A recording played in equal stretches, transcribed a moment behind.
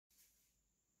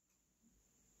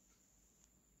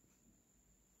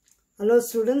Hello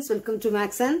students, welcome to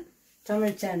Max and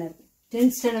Tamil channel.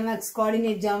 10th Std Max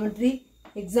Coordinate Geometry,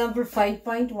 example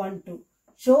 5.12.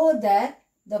 Show that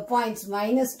the points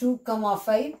minus 2,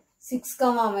 5, 6,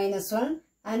 minus 1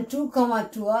 and 2,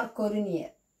 2 are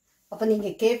collinear. அப்ப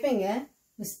நீங்க கேப்பீங்க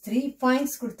miss 3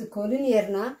 points கொடுத்து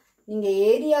collinearனா நீங்க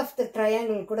area of the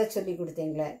triangle கூட சொல்லி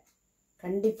கொடுத்தீங்களே.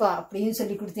 கண்டிப்பா அப்படியும்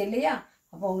சொல்லி கொடுத்தீங்க இல்லையா?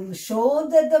 அப்ப உங்களுக்கு show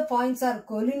that the points are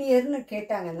collinear னு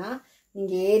கேட்டாங்கன்னா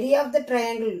நீங்க area of the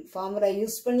triangle formula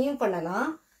use பண்ணியும் பண்ணலாம்.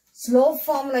 Slope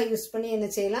formula யூஸ் பண்ணி என்ன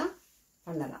செய்யலாம்?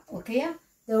 பண்ணலாம். ஓகேயா?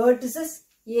 The vertices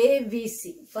ABC.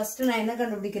 First நான் என்ன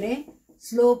கண்டுபிடிக்கிறேன்?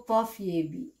 Slope of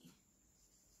AB.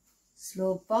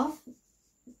 Slope of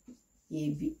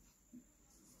AB.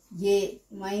 A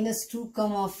minus 2,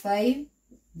 5.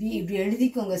 B இப்படி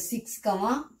எழுதிக்கோங்க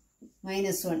 6,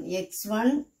 minus 1. X1,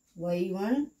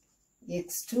 Y1,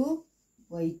 X2,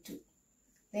 Y2.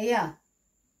 இல்லையா?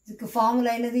 இதுக்கு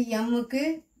ஃபார்முலா என்னது? Mக்கு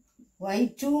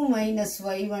Y2 minus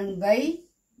Y1 by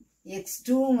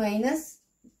X2 minus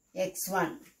X1.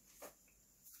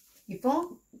 இப்போ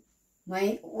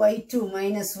Y2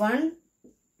 minus 1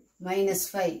 minus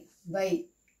 5 by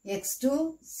X2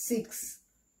 6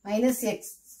 minus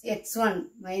X1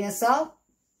 minus of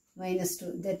minus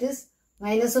 2. That is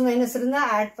minus minus இருந்தா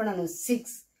add பண்ணணும்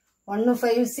 6 1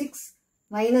 5 6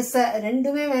 minus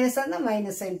ரெண்டுமே minus இருந்தா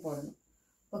minus sign போடணும்.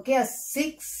 Okay,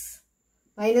 6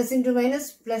 minus into minus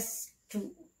plus 2.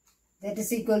 That is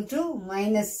equal to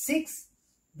minus 6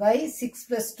 by 6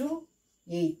 plus 2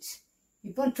 8.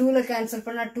 இப்போ 2 ல cancel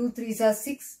பண்ணா 2 3s are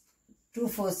 6 2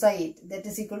 4s are 8. That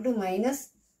is equal to minus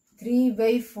 3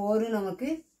 by 4 நமக்கு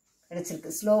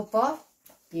கிடைச்சிருக்கு. Slope of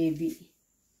AB.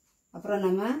 அப்புறம்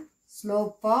நம்ம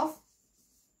slope of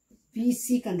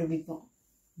BC கண்டுபிடிப்போம்.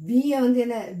 B வந்து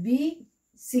என்ன? B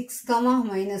 6,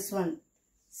 minus 1.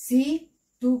 C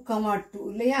 2, 2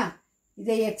 இல்லையா?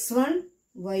 இதை X1,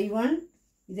 Y1,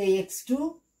 இதை X2,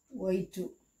 Y2.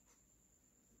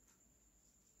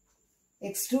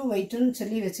 X2, Y2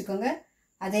 சொல்லி வச்சுக்கோங்க.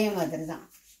 அதே மாதிரி தான்.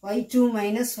 Y2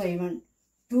 minus Y1.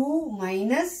 2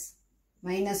 minus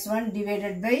minus 1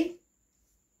 divided by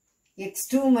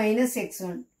X2 minus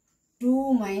X1. 2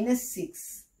 minus 6.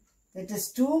 That is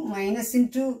 2 minus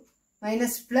into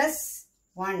minus plus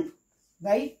 1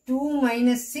 by 2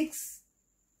 minus 6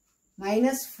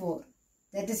 minus 4.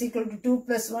 That is equal to 2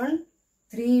 plus 1.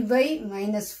 3 by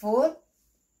minus 4.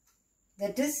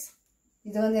 That is,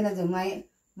 இது வந்து என்னது?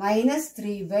 Minus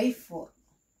 3 by 4.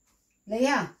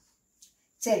 இல்லையா?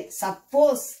 சரி,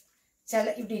 suppose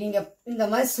இப்படி நீங்க இந்த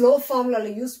மாதிரி slope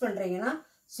ஃபார்முலால use பண்றீங்கன்னா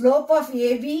ஸ்லோப் ஆஃப்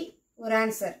ஏபி ஒரு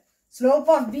ஆன்சர், ஸ்லோப்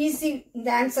ஆஃப் பிசி இந்த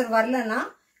ஆன்சர் வரலன்னா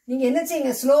நீங்க என்ன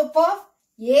செய்யுங்க? ஸ்லோப் ஆஃப்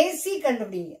ஏசி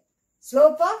கண்டுபிடிங்க.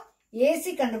 ஸ்லோப் ஆஃப்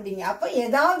ஏசி கண்டுபிடிங்க. அப்ப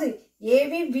ஏதாவது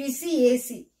ஏபி பிசி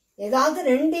ஏசி ஏதாவது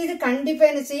ரெண்டு இது கண்டிப்பா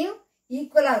என்ன செய்யும்?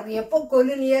 ஈக்குவலா இருக்கும். எப்போ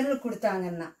கொலினியர்னு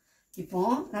கொடுத்தாங்கன்னா இப்போ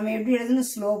நம்ம எப்படி எழுதணும்?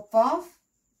 Slope of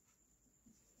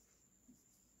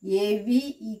AB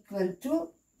equal to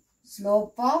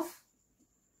slope of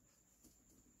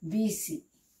PC.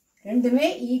 ரெண்டுமே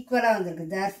ஈக்குவலா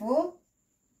வந்திருக்கு. therefore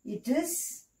it is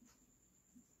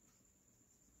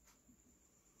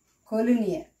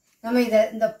collinear. நம்ம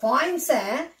இந்த பாயிண்ட்ஸ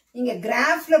நீங்க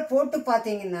கிராஃப்ல போட்டு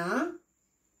பாத்தீங்கன்னா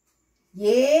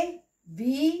A, B,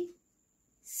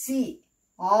 C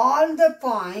all the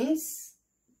points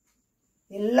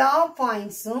எல்லா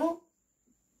பாயிண்ட்ஸும்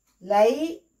lie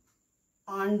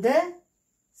on the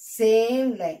same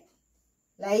line.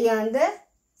 lie on the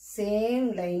same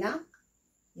line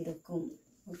இருக்கும்.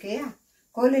 ஓகேயா?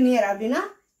 collinear அப்படின்னா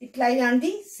it lie on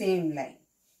the same line.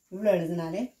 இவ்வளவு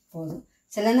எழுதினாலே போதும்.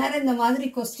 சில நேரம் இந்த மாதிரி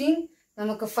கொஸ்டின்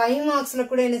நமக்கு 5 மார்க்ஸ்ல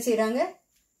கூட என்ன செய்றாங்க?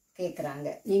 கேக்குறாங்க.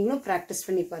 நீங்களும் பிராக்டிஸ்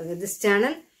பண்ணி பாருங்க. This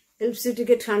channel helps you to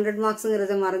get 100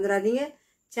 marksங்கறத மறந்துடாதீங்க.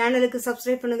 சேனலுக்கு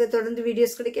சப்ஸ்கிரைப் பண்ணுங்க. தொடர்ந்து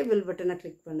வீடியோஸ் கிடைக்க பெல் பட்டனை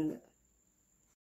கிளிக் பண்ணுங்க.